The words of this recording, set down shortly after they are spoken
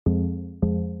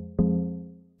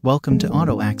Welcome to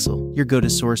AutoAxle, your go-to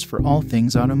source for all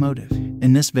things automotive.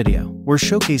 In this video, we're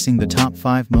showcasing the top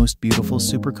 5 most beautiful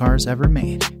supercars ever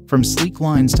made. From sleek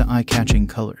lines to eye-catching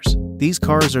colors, these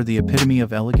cars are the epitome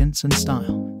of elegance and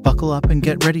style. Buckle up and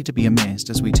get ready to be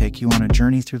amazed as we take you on a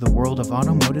journey through the world of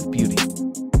automotive beauty.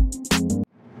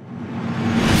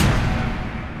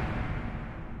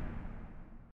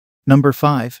 Number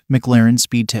 5. McLaren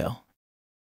Speedtail.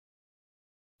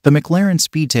 The McLaren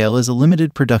Speedtail is a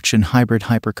limited production hybrid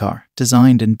hypercar,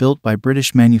 designed and built by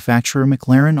British manufacturer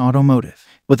McLaren Automotive.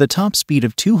 With a top speed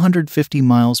of 250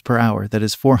 miles per hour, that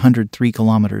is 403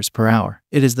 kilometers per hour,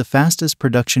 it is the fastest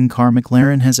production car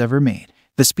McLaren has ever made.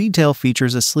 The Speedtail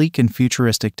features a sleek and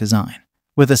futuristic design,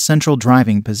 with a central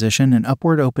driving position and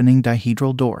upward opening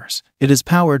dihedral doors. It is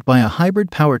powered by a hybrid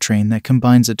powertrain that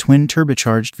combines a twin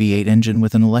turbocharged V8 engine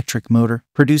with an electric motor,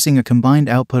 producing a combined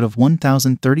output of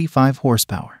 1,035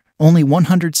 horsepower. Only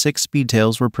 106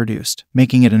 Speedtails were produced,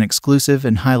 making it an exclusive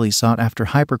and highly sought-after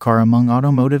hypercar among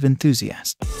automotive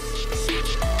enthusiasts.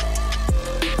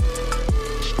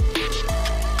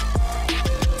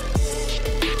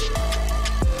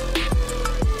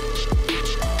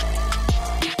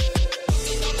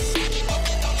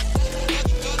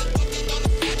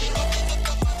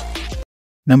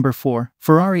 Number 4.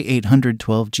 Ferrari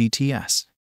 812 GTS.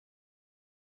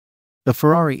 The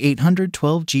Ferrari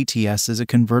 812 GTS is a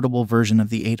convertible version of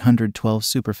the 812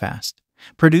 Superfast,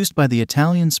 produced by the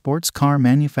Italian sports car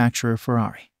manufacturer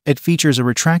Ferrari. It features a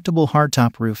retractable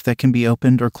hardtop roof that can be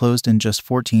opened or closed in just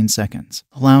 14 seconds,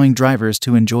 allowing drivers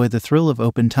to enjoy the thrill of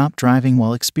open-top driving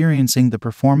while experiencing the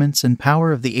performance and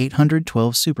power of the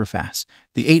 812 Superfast.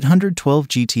 The 812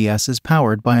 GTS is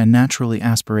powered by a naturally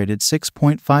aspirated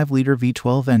 6.5-liter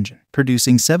V12 engine,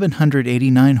 producing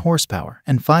 789 horsepower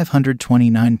and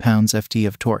 529 pounds-ft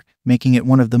of torque, making it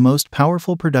one of the most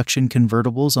powerful production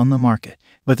convertibles on the market.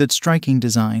 With its striking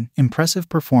design, impressive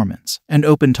performance, and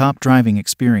open-top driving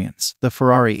experience, the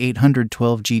Ferrari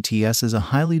 812 GTS is a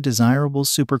highly desirable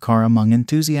supercar among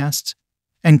enthusiasts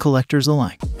and collectors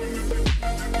alike.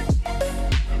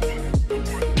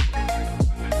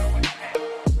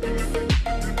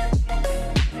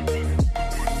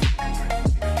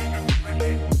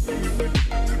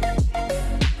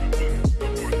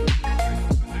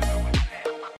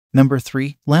 Number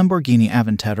 3. Lamborghini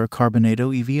Aventador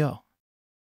Carbonado EVO.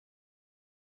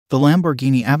 The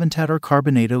Lamborghini Aventador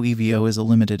Carbonado EVO is a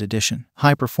limited edition,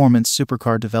 high-performance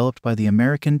supercar developed by the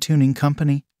American tuning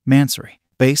company, Mansory.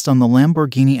 Based on the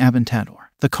Lamborghini Aventador,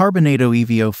 the Carbonado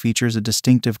EVO features a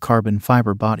distinctive carbon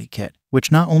fiber body kit,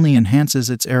 which not only enhances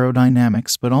its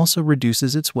aerodynamics but also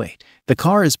reduces its weight. The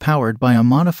car is powered by a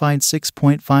modified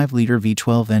 6.5-liter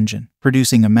V12 engine,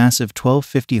 producing a massive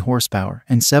 1,250 horsepower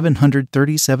and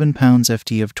 737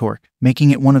 pounds-ft of torque, making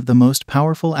it one of the most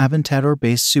powerful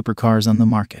Aventador-based supercars on the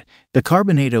market. The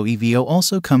Carbonado EVO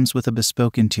also comes with a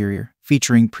bespoke interior,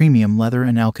 featuring premium leather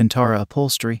and Alcantara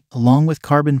upholstery, along with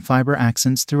carbon fiber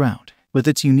accents throughout. With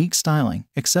its unique styling,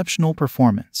 exceptional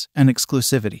performance, and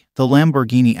exclusivity, the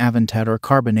Lamborghini Aventador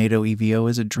Carbonado EVO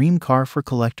is a dream car for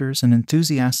collectors and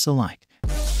enthusiasts alike.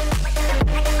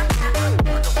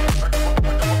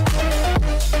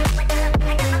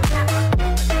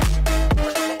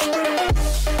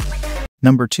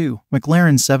 Number 2.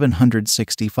 McLaren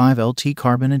 765 LT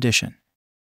Carbon Edition.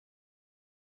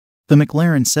 The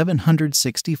McLaren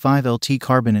 765 LT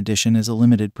Carbon Edition is a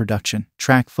limited production,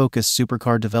 track-focused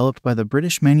supercar developed by the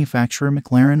British manufacturer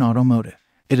McLaren Automotive.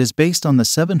 It is based on the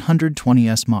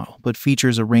 720S model, but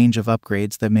features a range of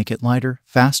upgrades that make it lighter,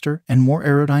 faster, and more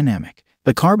aerodynamic.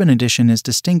 The Carbon Edition is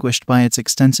distinguished by its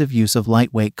extensive use of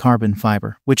lightweight carbon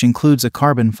fiber, which includes a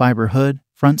carbon fiber hood,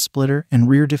 front splitter, and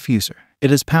rear diffuser.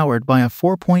 It is powered by a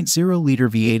 4.0-liter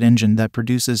V8 engine that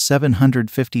produces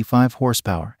 755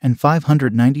 horsepower and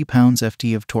 590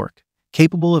 pounds-ft of torque,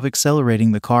 capable of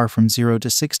accelerating the car from 0 to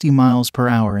 60 miles per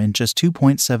hour in just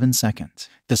 2.7 seconds.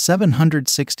 The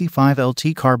 765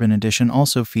 LT Carbon Edition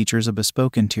also features a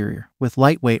bespoke interior, with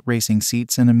lightweight racing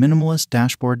seats and a minimalist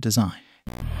dashboard design.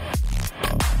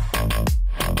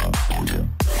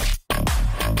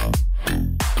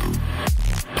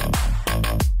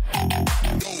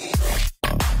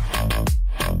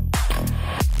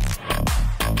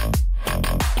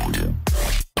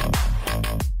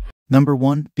 Number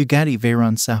 1. Bugatti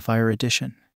Veyron Sapphire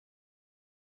Edition.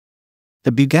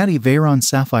 The Bugatti Veyron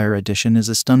Sapphire Edition is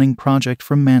a stunning project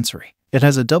from Mansory. It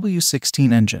has a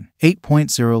W16 engine,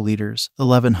 8.0 liters,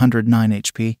 1109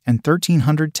 HP, and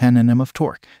 1310 Nm of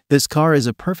torque. This car is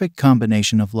a perfect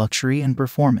combination of luxury and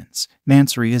performance.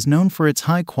 Mansory is known for its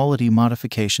high-quality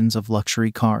modifications of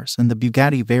luxury cars, and the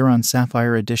Bugatti Veyron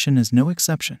Sapphire Edition is no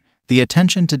exception. The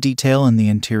attention to detail in the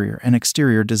interior and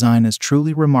exterior design is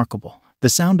truly remarkable. The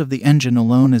sound of the engine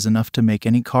alone is enough to make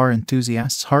any car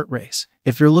enthusiast's heart race.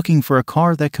 If you're looking for a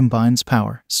car that combines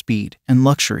power, speed, and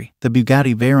luxury, the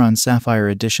Bugatti Veyron Sapphire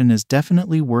Edition is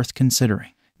definitely worth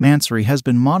considering. Mansory has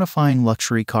been modifying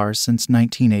luxury cars since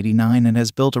 1989 and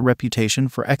has built a reputation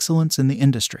for excellence in the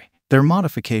industry. Their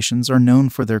modifications are known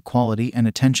for their quality and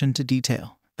attention to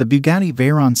detail. The Bugatti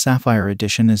Veyron Sapphire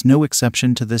Edition is no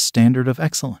exception to this standard of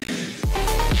excellence.